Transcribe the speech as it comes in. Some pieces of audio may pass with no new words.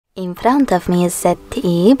In front of me is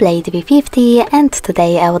ZTE Blade V50, and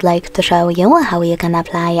today I would like to show you how you can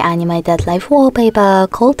apply animated live wallpaper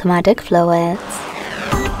called Magic Fluids.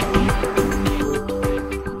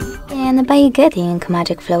 And by getting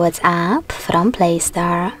Magic Fluids app from Play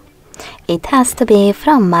Store. It has to be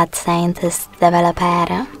from Mad Scientist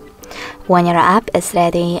developer. When your app is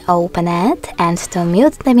ready, open it, and to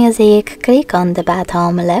mute the music, click on the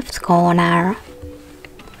bottom left corner.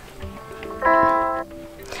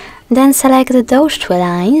 Then select those three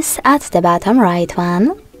lines at the bottom right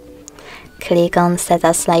one. Click on Set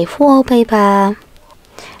as Live Wallpaper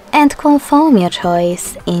and confirm your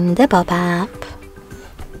choice in the pop-up.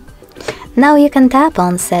 Now you can tap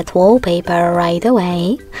on Set Wallpaper right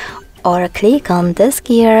away or click on this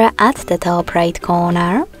gear at the top right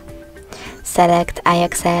corner. Select I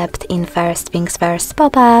accept in First Things First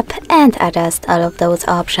pop-up and adjust all of those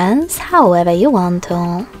options however you want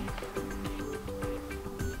to.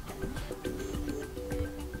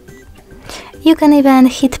 You can even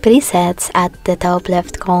hit presets at the top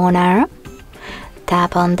left corner.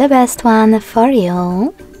 Tap on the best one for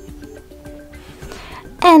you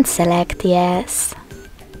and select yes.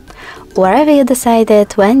 Wherever you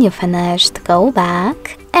decided when you finished, go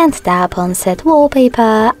back and tap on Set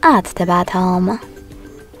Wallpaper at the bottom.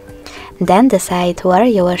 Then decide where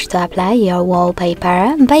you wish to apply your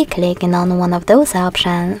wallpaper by clicking on one of those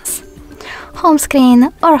options: Home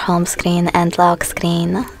Screen or Home Screen and Lock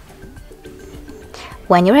Screen.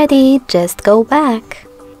 When you're ready, just go back.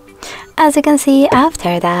 As you can see,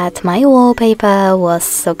 after that, my wallpaper was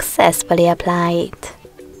successfully applied.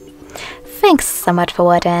 Thanks so much for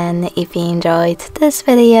watching. If you enjoyed this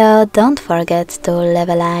video, don't forget to leave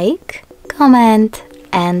a like, comment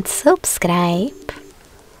and subscribe.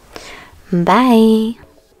 Bye!